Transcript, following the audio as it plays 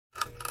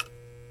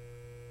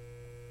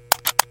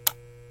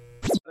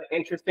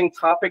interesting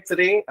topic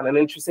today and an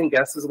interesting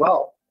guest as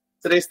well.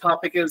 Today's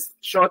topic is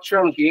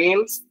short-term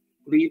gains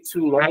lead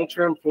to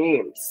long-term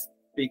gains,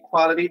 the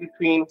equality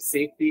between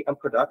safety and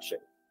production.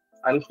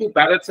 And who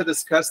better to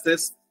discuss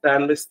this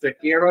than Mr.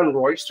 Aaron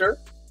Royster,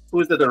 who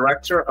is the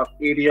director of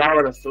ADR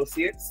and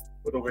Associates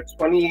with over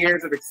 20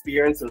 years of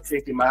experience in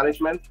safety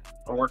management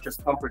and workers'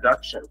 comp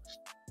production.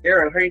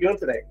 Aaron, how are you doing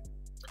today?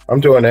 I'm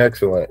doing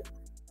excellent.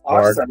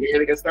 Awesome. Mark. You ready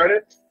to get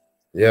started?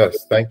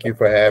 Yes, thank you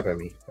for having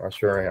me. I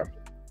sure am.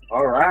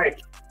 All right.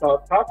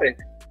 So, topic.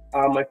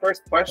 My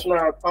first question on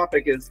our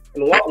topic is: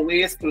 in what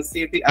ways can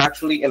safety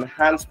actually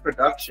enhance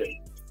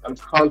production and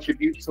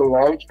contribute to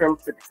long-term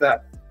success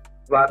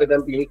rather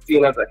than being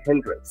seen as a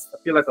hindrance?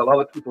 I feel like a lot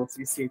of people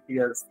see safety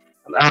as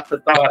an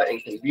afterthought, an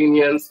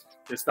inconvenience.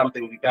 There's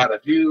something we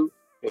gotta do.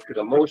 Go through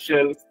the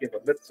motions, give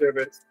a lip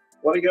service.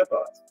 What are your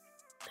thoughts?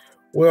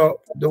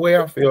 Well, the way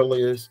I feel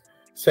is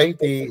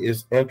safety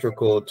is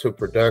integral to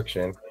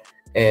production,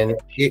 and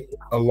it,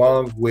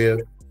 along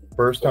with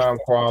first-time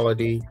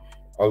quality,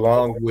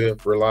 along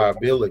with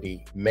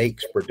reliability,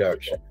 makes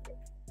production.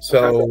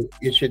 So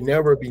it should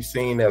never be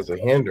seen as a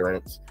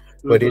hindrance,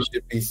 but it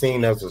should be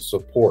seen as a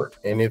support.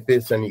 And if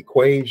it's an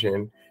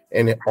equation,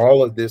 and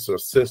all of this are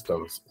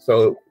systems.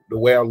 So the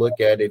way I look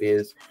at it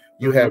is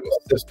you have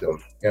a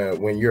system.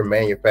 When you're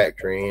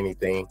manufacturing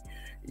anything,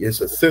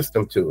 it's a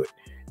system to it.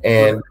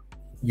 And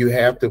you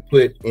have to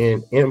put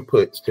in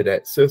inputs to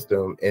that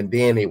system, and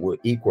then it will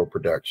equal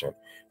production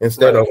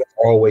instead of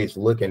always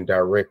looking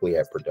directly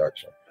at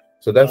production.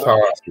 So that's how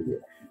I see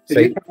it. So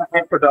you can't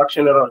have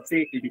production without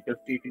safety because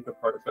safety is a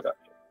part of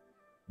production.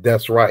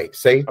 That's right.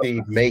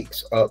 Safety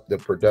makes up the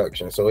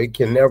production, so it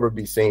can never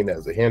be seen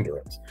as a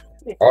hindrance.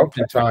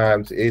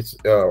 Oftentimes, it's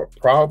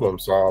problem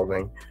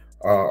solving.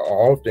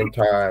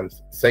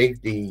 Oftentimes,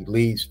 safety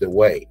leads the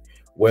way,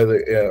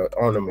 whether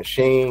on a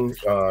machine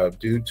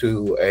due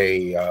to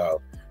a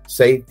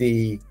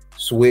safety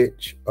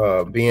switch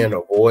being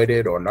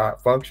avoided or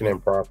not functioning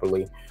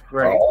properly.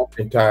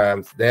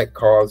 Oftentimes that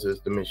causes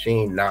the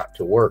machine not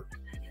to work.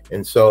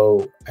 And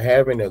so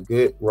having a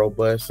good,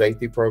 robust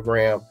safety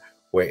program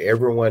where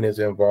everyone is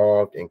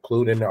involved,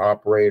 including the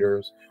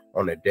operators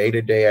on a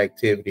day-to-day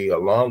activity,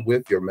 along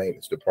with your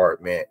maintenance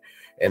department,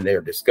 and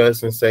they're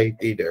discussing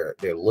safety, they're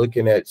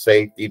looking at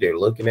safety, they're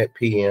looking at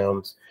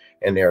PMs,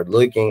 and they're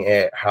looking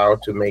at how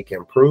to make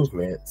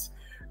improvements.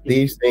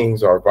 These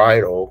things are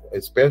vital,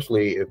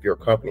 especially if your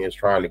company is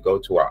trying to go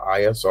to an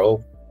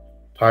ISO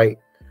type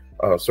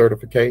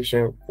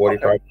certification,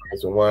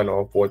 45001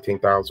 or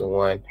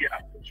 14001. Yeah,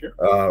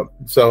 sure.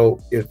 So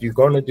if you're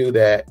going to do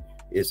that,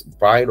 it's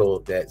vital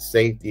that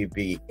safety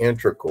be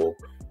integral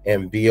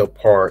and be a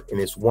part,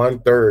 and it's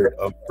 1/3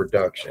 of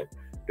production.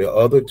 The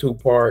other two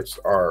parts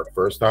are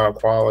first-time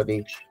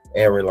quality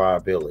and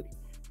reliability.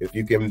 If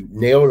you can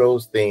nail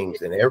those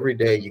things, and every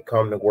day you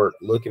come to work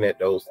looking at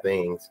those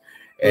things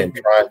and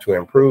trying to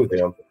improve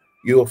them,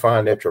 you'll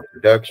find that your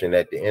production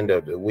at the end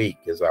of the week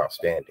is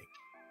outstanding.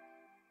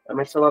 That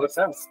makes a lot of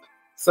sense.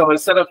 So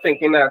instead of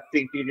thinking that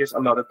safety is just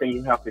another thing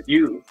you have to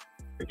do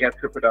to get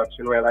to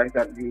production, realize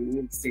that you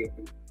need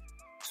safety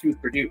to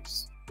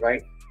produce,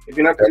 right? If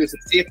you're not producing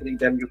safely,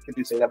 then you're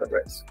producing at a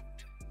risk.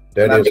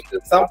 That is,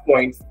 at some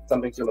point,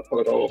 something's going to pull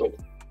it over,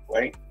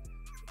 right?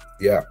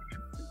 Yeah.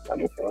 That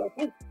makes a lot of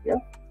sense. Yeah.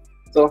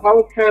 So how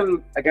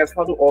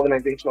do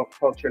organizational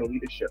culture and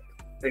leadership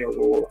play a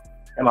role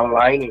in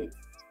aligning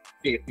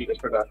safety to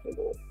production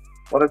goals?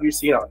 What have you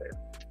seen out there?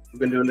 You've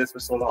been doing this for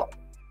so long.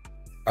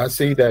 I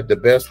see that the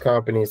best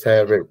companies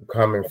have it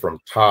coming from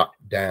top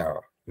down,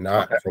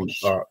 not from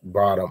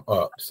bottom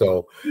up.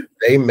 So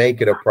they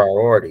make it a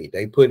priority.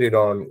 They put it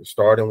on,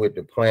 starting with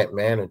the plant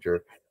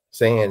manager,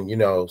 saying,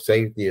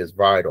 safety is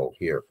vital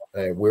here,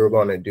 and we're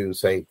going to do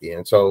safety.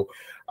 And so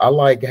I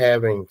like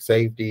having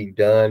safety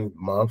done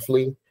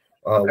monthly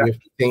with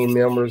team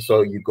members.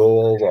 So you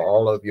go over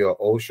all of your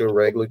OSHA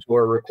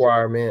regulatory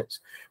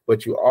requirements,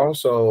 but you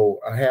also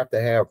have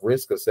to have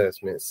risk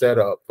assessment set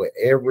up for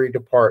every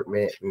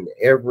department and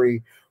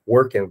every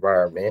work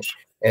environment.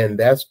 And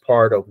that's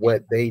part of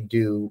what they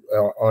do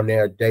on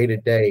their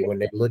day-to-day when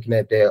they're looking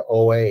at their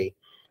OA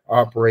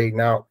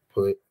operating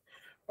output,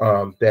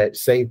 that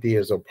safety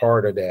is a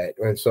part of that.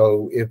 And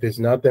so if it's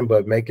nothing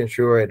but making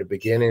sure at the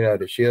beginning of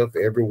the shift,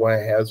 everyone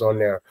has on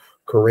their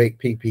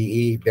correct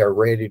PPE, they're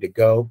ready to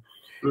go.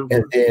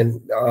 And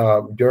then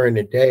during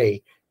the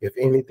day, if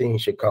anything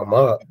should come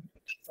up,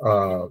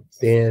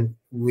 then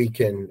we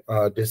can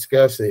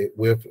discuss it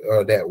with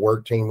that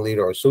work team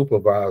leader or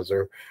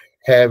supervisor,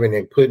 having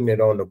it, putting it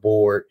on the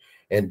board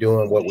and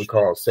doing what we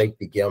call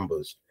safety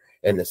gimbals.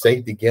 And the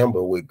safety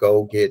gimbal would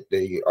go get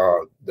the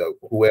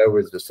whoever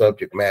is the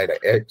subject matter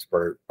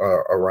expert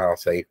around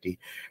safety,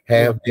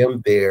 have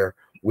them there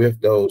with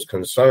those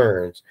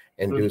concerns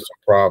and do some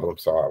problem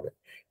solving.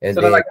 And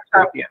so then, like a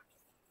champion.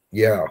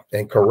 Yeah,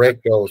 and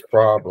correct those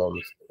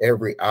problems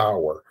every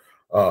hour.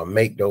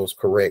 Make those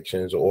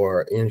corrections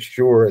or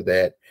ensure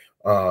that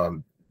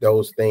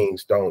those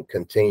things don't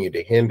continue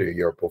to hinder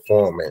your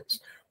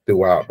performance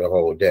throughout the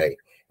whole day.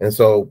 And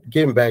so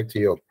getting back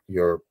to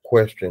your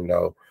question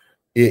though,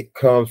 It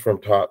comes from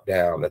top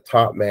down. The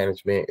top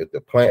management, if the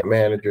plant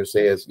manager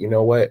says, you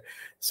know what,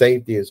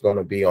 safety is going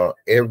to be on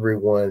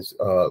everyone's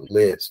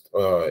list,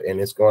 and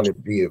it's going to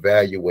be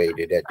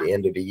evaluated at the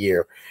end of the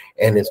year,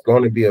 and it's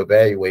going to be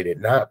evaluated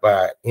not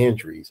by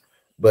injuries,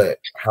 but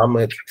how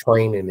much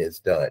training is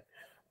done,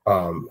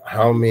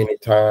 how many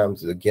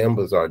times the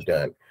gimbals are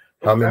done,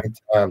 how many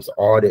times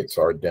audits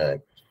are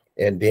done,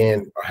 and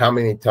then how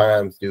many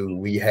times do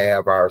we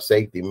have our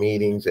safety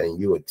meetings and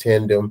you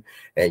attend them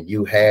and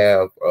you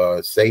have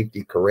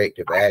safety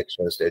corrective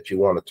actions that you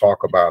want to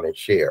talk about and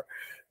share.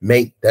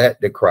 Make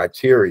that the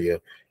criteria,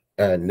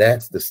 and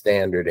that's the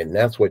standard, and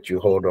that's what you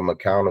hold them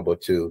accountable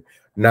to,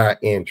 not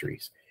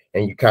injuries.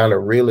 And you kind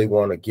of really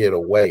want to get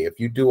away. If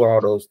you do all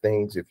those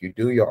things, if you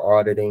do your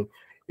auditing,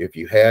 if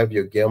you have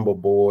your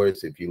gimbal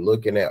boards, if you're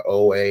looking at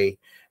OA,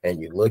 and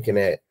you're looking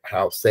at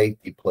how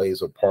safety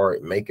plays a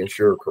part, making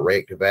sure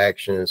corrective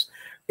actions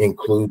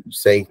include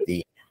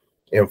safety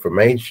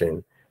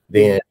information,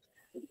 then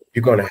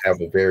you're going to have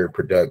a very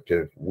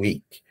productive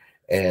week.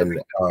 And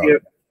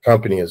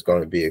company is going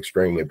to be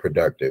extremely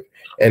productive.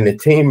 And the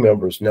team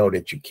members know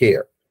that you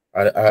care.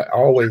 I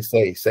always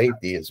say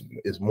safety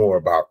is more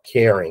about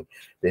caring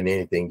than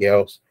anything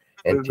else.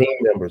 And team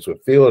members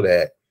would feel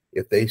that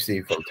if they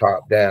see from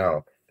top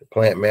down, the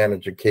plant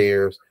manager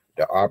cares,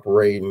 the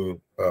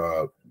operating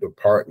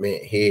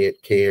department head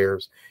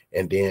cares,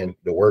 and then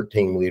the work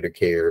team leader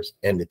cares,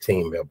 and the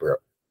team member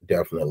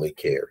definitely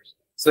cares.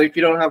 So if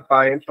you don't have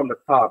buy-in from the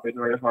top, it's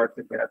very hard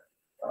to get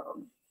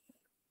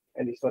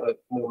any sort of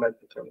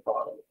momentum from the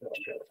bottom.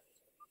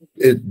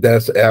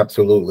 That's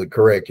absolutely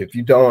correct. If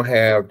you don't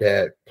have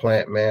that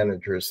plant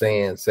manager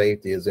saying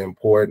safety is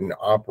important,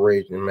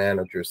 operation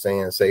manager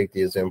saying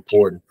safety is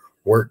important,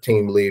 work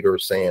team leader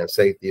saying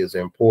safety is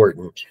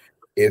important,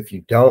 if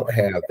you don't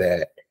have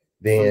that,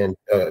 then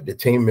the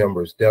team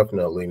members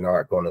definitely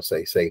not going to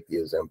say safety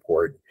is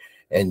important,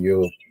 and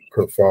you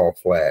could fall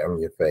flat on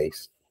your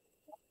face.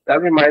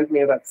 That reminds me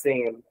of that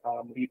saying,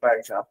 lead by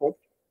example.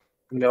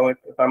 You know, if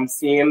I'm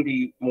seeing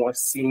the more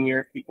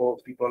senior people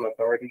in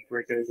authority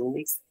break their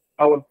rules,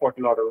 how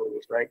important are the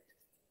rules, right?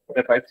 But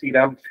if I see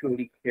them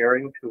truly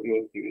caring, truly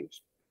engaged,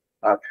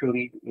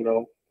 truly, you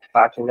know,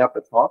 backing up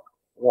the talk,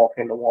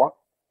 walking the walk,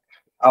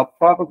 I'll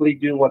probably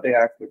do what they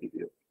ask me to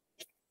do.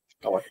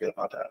 How I feel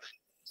about that.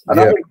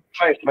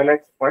 My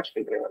next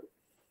question,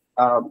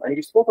 Aaron. And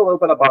you spoke a little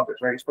bit about this,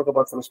 right? You spoke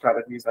about some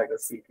strategies like the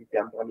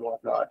CPM and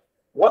whatnot.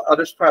 What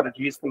other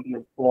strategies can be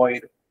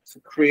employed to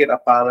create a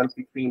balance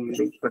between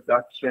meeting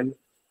production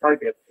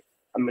targets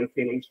and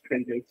maintaining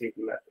stringent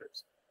safety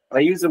measures? And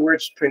I use the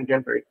word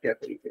stringent very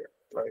carefully here,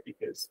 right?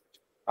 Because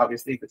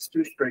obviously, if it's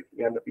too strict,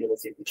 you end up being a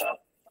safety problem.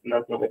 And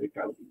that's not what we're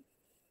trying to be.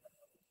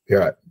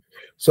 Yeah.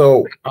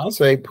 So I'll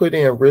say put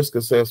in risk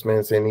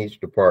assessments in each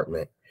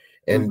department.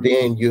 And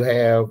then you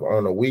have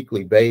on a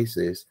weekly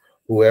basis,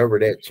 whoever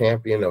that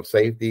champion of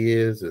safety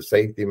is, the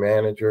safety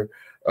manager,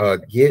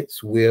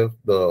 gets with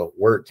the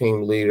work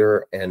team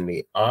leader and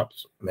the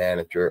ops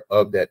manager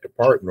of that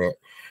department,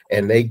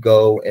 and they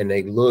go and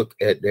they look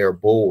at their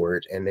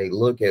board and they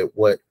look at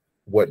what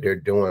they're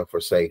doing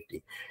for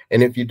safety.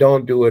 And if you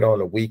don't do it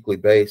on a weekly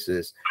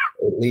basis,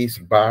 at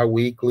least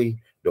bi-weekly,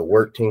 the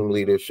work team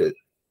leader should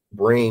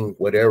bring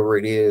whatever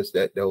it is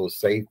that those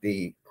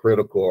safety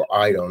critical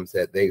items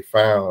that they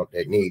found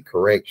that need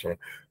correction,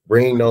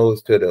 bring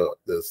those to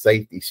the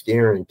safety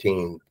steering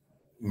team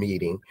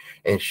meeting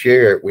and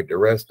share it with the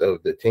rest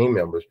of the team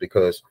members,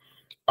 because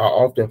I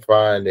often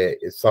find that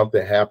if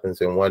something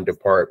happens in one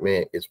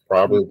department, it's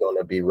probably going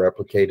to be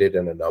replicated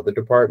in another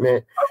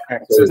department.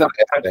 Okay. So they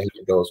have to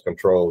hit those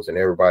controls, and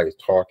everybody's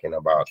talking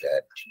about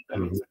that.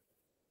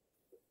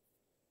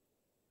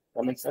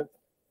 That makes sense.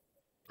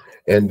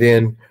 And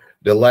then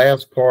the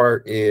last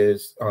part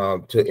is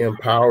to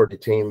empower the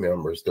team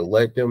members, to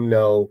let them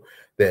know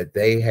that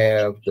they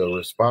have the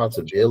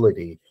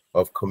responsibility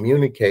of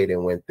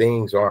communicating when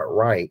things aren't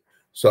right,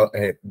 so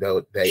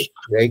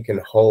they can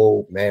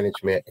hold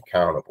management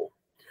accountable.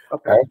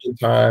 Okay.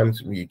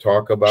 Oftentimes, when you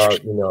talk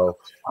about, you know,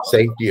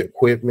 safety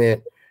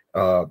equipment,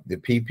 the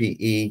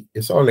PPE,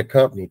 it's on the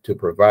company to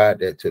provide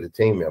that to the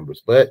team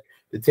members, but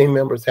the team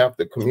members have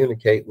to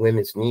communicate when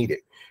it's needed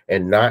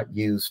and not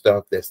use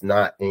stuff that's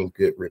not in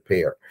good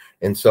repair.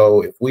 And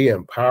so if we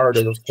empower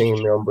those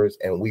team members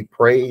and we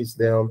praise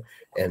them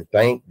and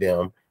thank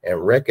them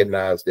and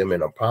recognize them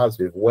in a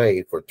positive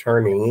way for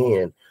turning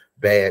in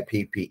bad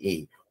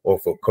PPE or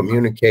for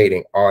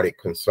communicating audit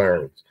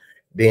concerns,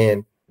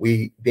 then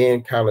we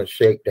then kind of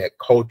shape that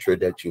culture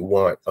that you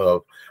want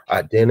of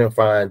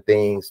identifying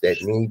things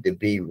that need to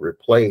be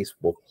replaced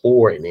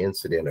before an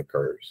incident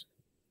occurs.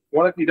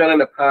 What have you done in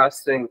the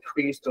past to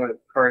increase or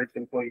encourage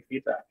employee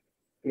feedback?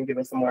 Can you give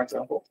us some more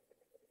examples?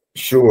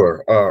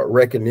 Sure.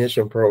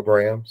 Recognition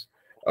programs.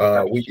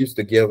 We used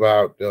to give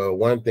out,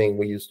 one thing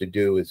we used to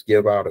do is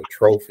give out a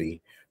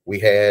trophy. We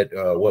had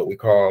what we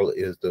call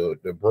is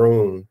the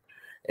broom,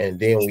 and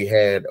then we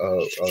had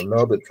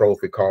another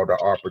trophy called the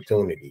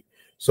opportunity.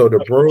 So the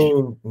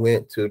broom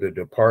went to the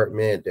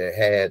department that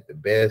had the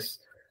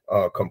best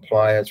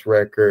compliance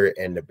record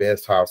and the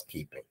best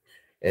housekeeping.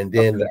 And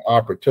then the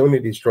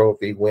opportunities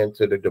trophy went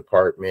to the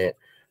department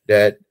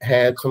that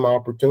had some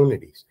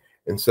opportunities.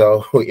 And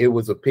so it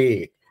was a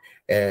pig,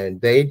 and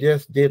they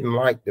just didn't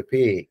like the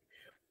pig.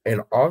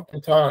 And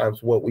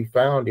oftentimes what we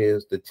found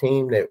is the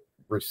team that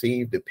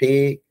received the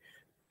pig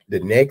the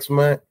next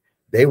month,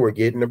 they were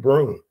getting the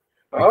broom.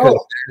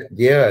 Because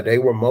they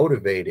were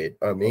motivated.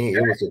 I mean,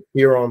 it was a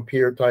peer on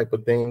peer type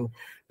of thing.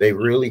 They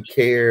really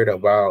cared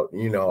about,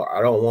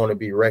 I don't want to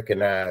be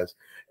recognized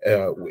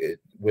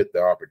with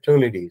the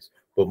opportunities,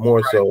 but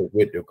more so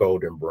with the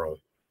golden broom.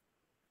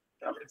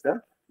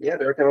 Yeah,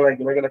 they're kind of like,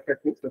 we're going to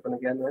catch me slipping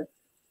again, right?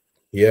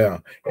 Yeah,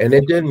 and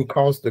it didn't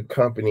cost the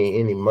company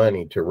any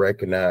money to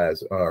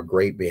recognize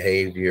great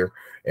behavior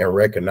and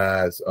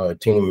recognize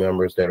team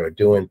members that are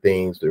doing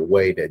things the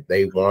way that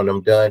they want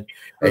them done.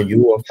 And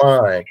you will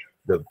find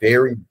the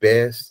very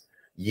best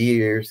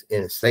years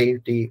in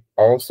safety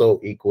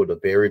also equal the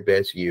very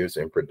best years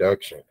in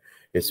production,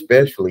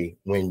 especially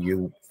when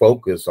you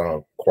focus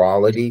on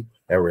quality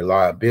and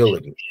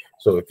reliability.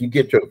 So if you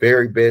get your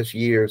very best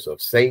years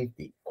of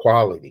safety,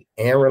 quality,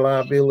 and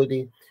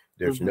reliability,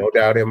 there's no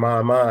doubt in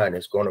my mind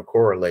it's going to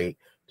correlate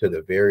to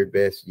the very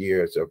best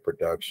years of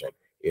production.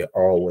 It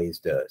always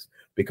does,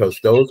 because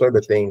those are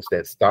the things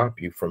that stop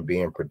you from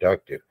being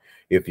productive.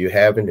 If you're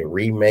having to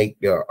remake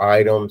the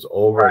items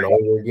over and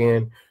over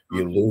again,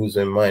 you're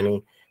losing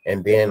money.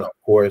 And then, of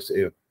course,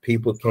 if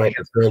people can't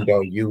depend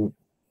on you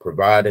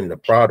providing the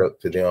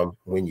product to them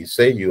when you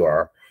say you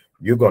are,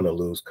 you're going to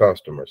lose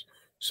customers.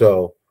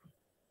 So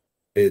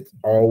it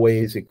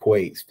always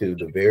equates to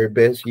the very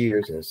best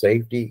years in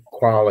safety,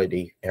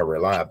 quality, and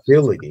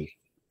reliability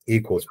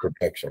equals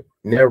production.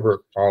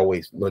 Never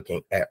always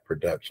looking at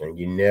production.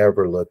 You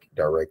never look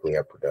directly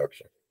at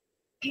production.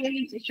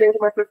 You changed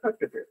my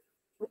perspective here.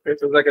 Okay,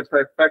 so it's like a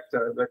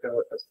trifecta, like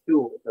a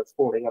stool that's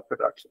holding up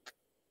production.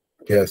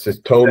 Yes, it's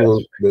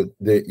total.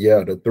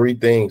 The three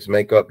things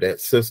make up that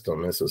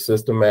system. It's a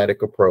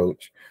systematic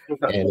approach,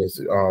 and it's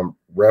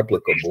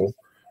replicable,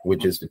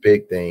 which is the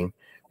big thing.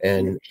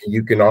 And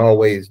you can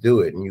always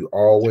do it, and you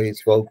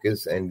always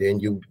focus, and then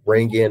you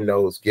bring in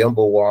those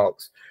gimbal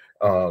walks,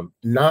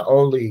 not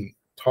only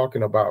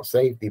talking about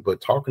safety, but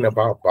talking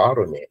about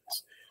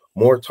bottlenecks,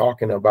 more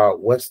talking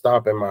about what's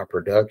stopping my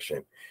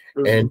production.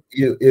 And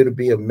it'll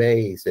be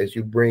amazed as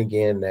you bring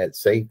in that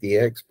safety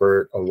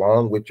expert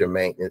along with your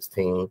maintenance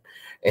team,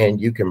 and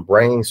you can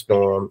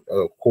brainstorm,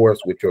 of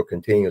course, with your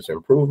continuous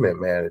improvement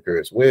manager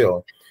as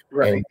well.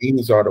 And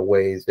these are the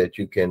ways that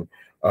you can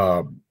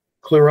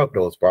clear up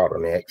those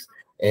bottlenecks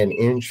and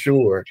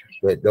ensure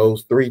that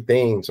those three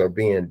things are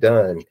being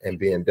done and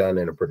being done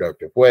in a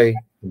productive way.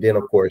 And then,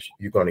 of course,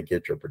 you're going to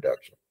get your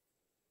production.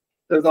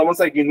 So it's almost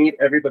like you need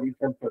everybody's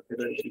input to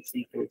really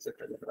see things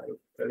differently, right?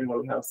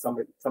 Everyone has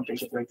something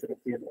to bring to the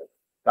table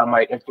that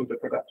might improve the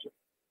production.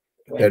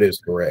 Right? That is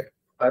correct.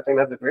 I think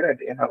that's a great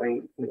idea,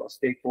 having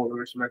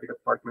stakeholders from every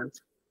department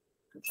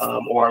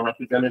or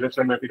representatives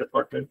from every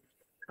department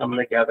coming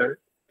together.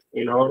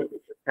 It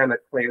kind of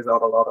plays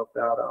out a lot of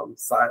that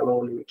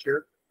silo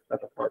nature that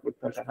departments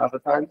tend to have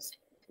at times,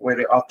 where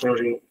they're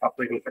operating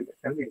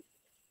independently.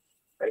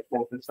 Right?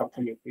 Both in some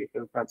communication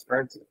and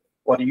transparency.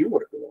 What are you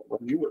working on? What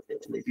are you working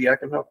on? Maybe I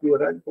can help you with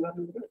that. You can help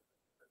me with that.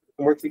 We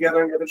can work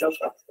together and get it done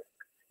faster.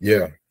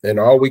 Yeah, and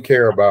all we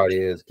care about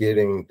is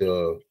getting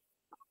the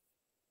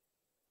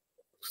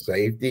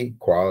safety,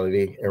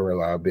 quality, and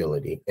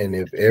reliability. And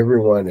if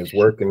everyone is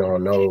working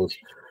on those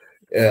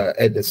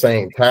at the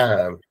same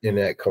time in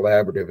that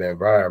collaborative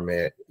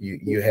environment,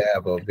 you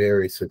have a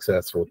very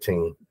successful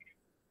team.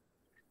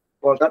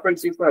 Well, that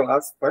brings me to my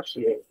last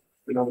question.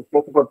 We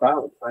spoke about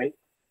balance, right?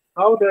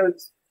 How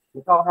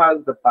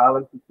has the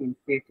balance between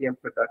safety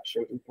and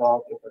production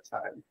evolved over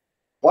time?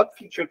 What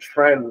future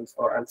trends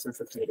are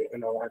anticipated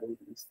in aligning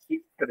these key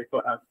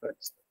critical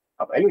aspects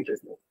of any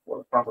business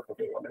or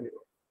profitable one anyway?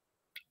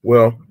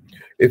 Well,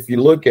 if you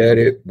look at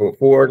it,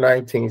 before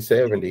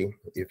 1970,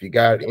 if you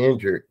got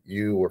injured,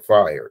 you were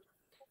fired.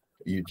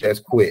 You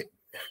just quit.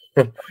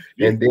 And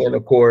then,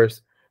 of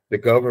course, the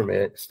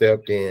government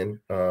stepped in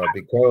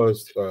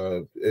because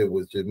it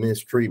was the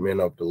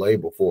mistreatment of the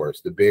labor force.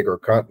 The bigger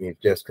companies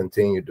just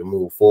continued to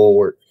move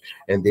forward.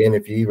 And then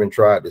if you even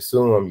tried to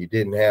sue them, you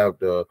didn't have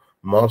the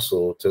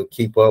muscle to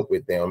keep up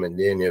with them. And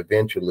then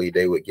eventually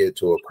they would get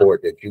to a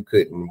court that you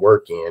couldn't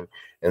work in.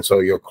 And so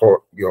your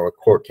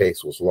court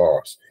case was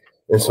lost.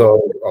 And so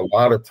a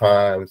lot of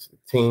times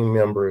team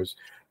members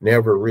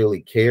never really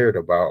cared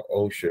about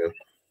OSHA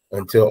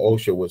until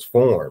OSHA was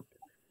formed.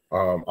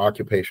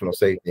 Occupational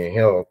Safety and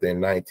Health in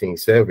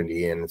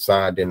 1970 and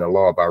signed into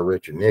law by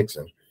Richard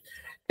Nixon.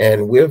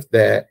 And with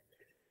that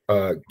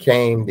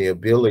came the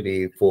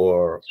ability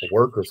for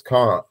workers'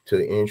 comp to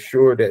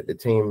ensure that the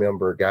team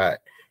member got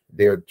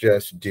their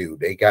just due.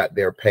 They got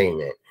their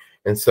payment.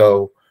 And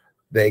so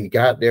they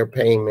got their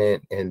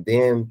payment, and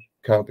then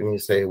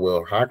companies say,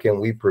 well, how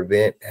can we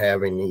prevent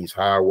having these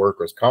high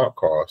workers' comp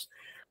costs,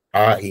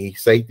 i.e.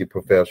 safety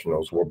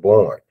professionals were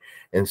born.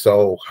 And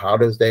so how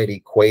does that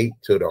equate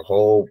to the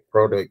whole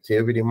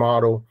productivity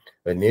model?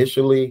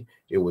 Initially,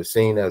 it was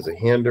seen as a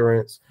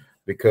hindrance,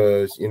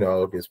 because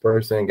this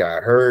person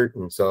got hurt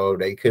and so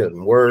they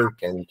couldn't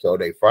work and so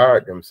they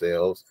fired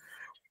themselves.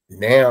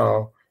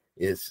 Now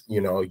it's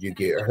you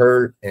get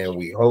hurt and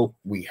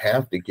we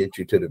have to get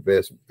you to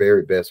the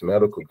very best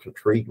medical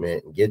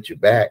treatment and get you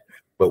back,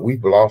 but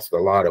we've lost a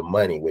lot of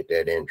money with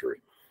that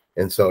injury,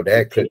 and so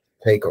that could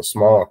take a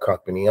small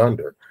company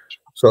under.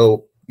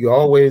 So you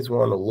always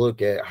want to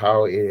look at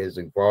how it has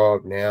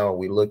evolved. Now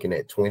we're looking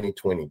at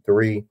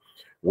 2023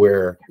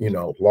 where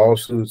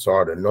lawsuits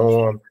are the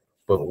norm,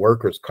 but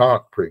workers'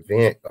 comp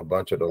prevent a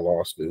bunch of the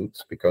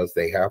lawsuits because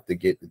they have to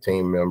get the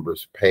team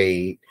members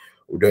paid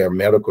their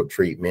medical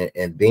treatment,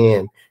 and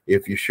then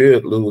if you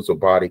should lose a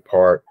body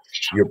part,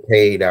 you're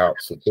paid out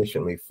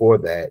sufficiently for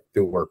that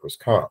through workers'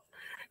 comp.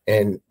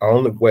 And the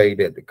only way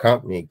that the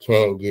company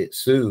can get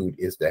sued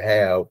is to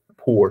have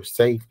poor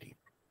safety,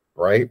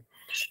 right?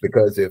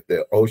 Because if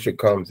the OSHA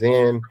comes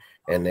in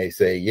and they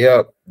say,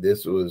 yep,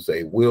 this was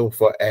a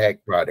willful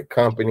act by the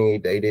company,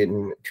 they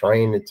didn't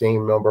train the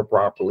team member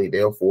properly,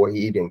 therefore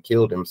he didn't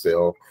kill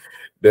himself,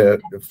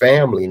 the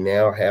family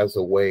now has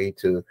a way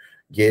to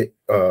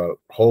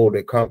hold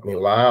a company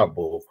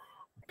liable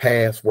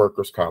past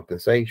workers'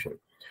 compensation.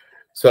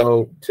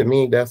 So to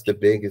me, that's the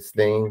biggest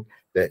thing,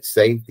 that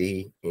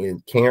safety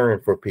in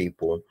caring for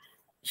people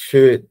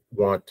should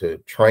want to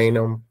train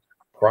them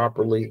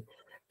properly,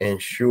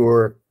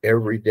 ensure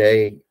every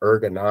day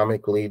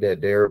ergonomically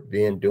that they're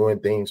being doing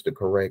things the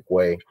correct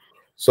way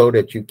so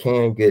that you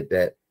can get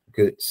that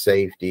good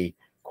safety,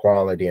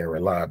 quality, and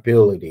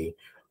reliability,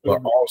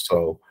 but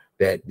also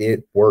that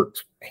it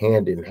works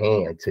hand in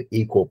hand to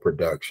equal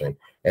production,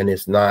 and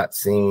it's not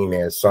seen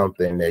as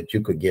something that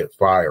you could get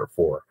fired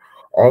for.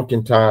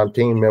 Oftentimes,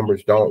 team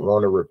members don't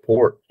want to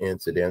report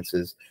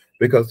incidences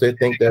because they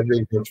think they're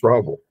in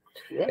trouble.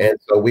 Yeah. And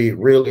so we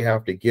really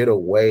have to get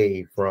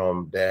away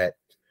from that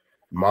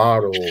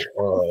model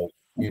of,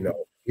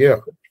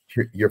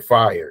 you're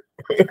fired.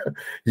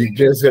 You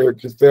just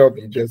hurt yourself,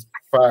 you just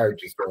fired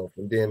yourself.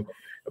 And then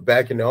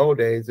back in the old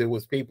days, it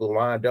was people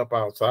lined up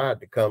outside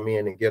to come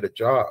in and get a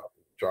job.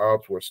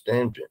 Jobs were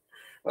stingent.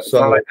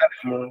 So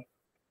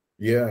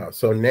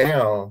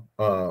now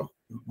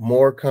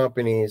more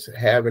companies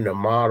having a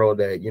model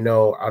that,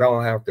 I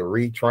don't have to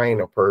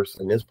retrain a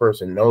person. This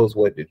person knows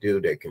what to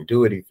do, that can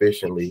do it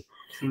efficiently.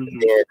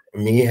 And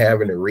me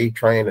having to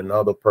retrain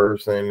another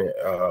person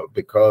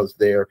because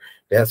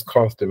that's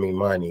costing me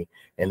money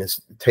and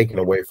it's taken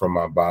away from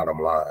my bottom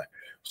line.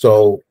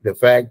 So the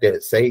fact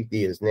that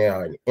safety is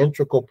now an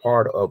integral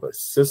part of a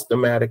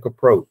systematic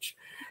approach,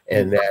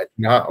 and that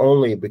not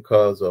only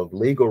because of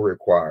legal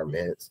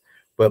requirements,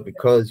 but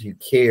because you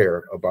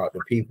care about the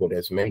people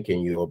that's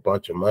making you a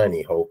bunch of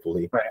money,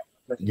 hopefully,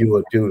 you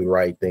will do the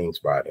right things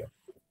by them.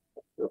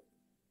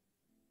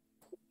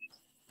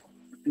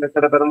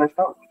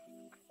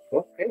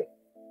 Okay.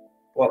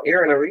 Well,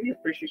 Aaron, I really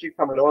appreciate you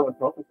coming on and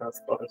talking to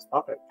us about this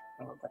topic.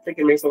 I think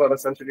it makes a lot of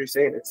sense what you're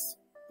saying.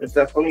 It's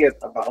definitely a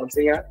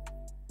balancing act,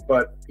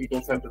 but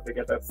people tend to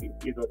forget that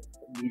safety is a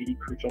really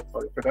crucial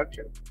part of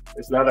production.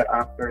 It's not an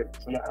after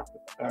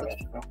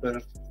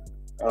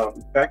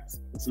effect.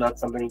 It's not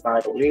something by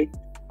the way.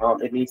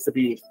 It needs to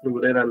be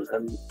included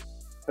and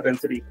put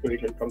into the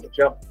equation from the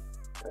jump.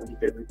 And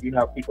because if you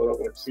have people that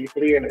work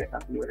safely and they're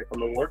happy when they come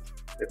to work,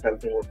 they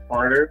tend to work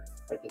harder,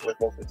 they can work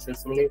more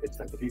consistently, they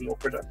tend to be more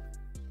productive.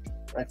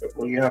 Right? But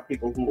when you have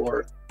people who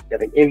are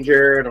getting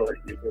injured or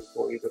your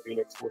employees are being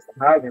exposed to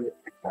hazard,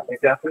 they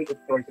definitely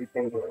destroy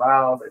things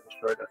around, they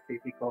destroy that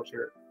safety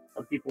culture,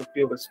 and people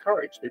feel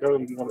discouraged. They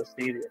don't even want to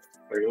stay there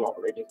very long.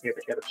 They just here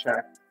to get a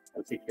check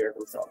and take care of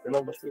themselves. They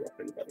don't listen to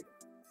anybody.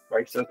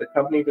 Right? So if the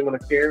company doesn't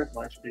want to care,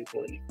 why should the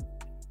employee?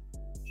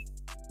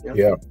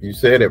 Yeah, you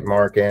said it,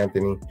 Mark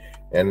Anthony.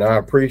 And I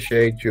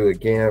appreciate you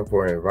again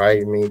for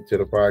inviting me to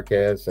the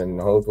podcast. And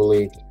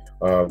hopefully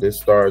this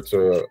starts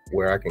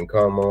where I can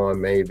come on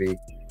maybe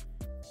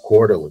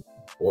quarterly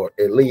or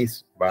at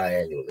least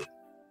biannually.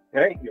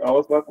 Hey, you're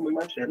always welcome to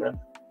my show, man.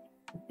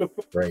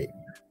 Great.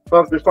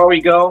 Well, before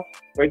we go,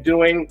 we're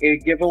doing a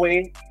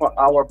giveaway for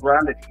our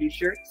branded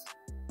t-shirts,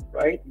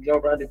 right? Your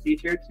branded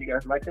t-shirts. You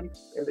guys like them?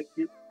 They're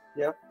cute.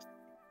 Yeah.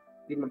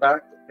 Leave them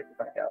back. Take it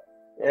back out.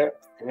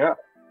 Yeah.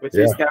 With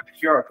this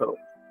QR code.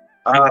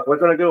 We're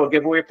going to do a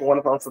giveaway for one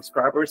of our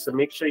subscribers, so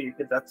make sure you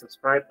hit that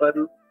subscribe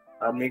button.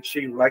 Make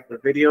sure you like the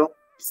video.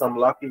 Some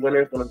lucky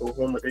winners going to go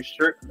home with this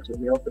shirt. We'll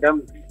mail to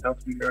them. Help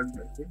you learn.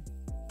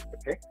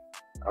 Okay?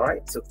 All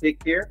right, so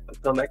take care.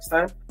 Until next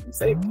time, be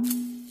safe.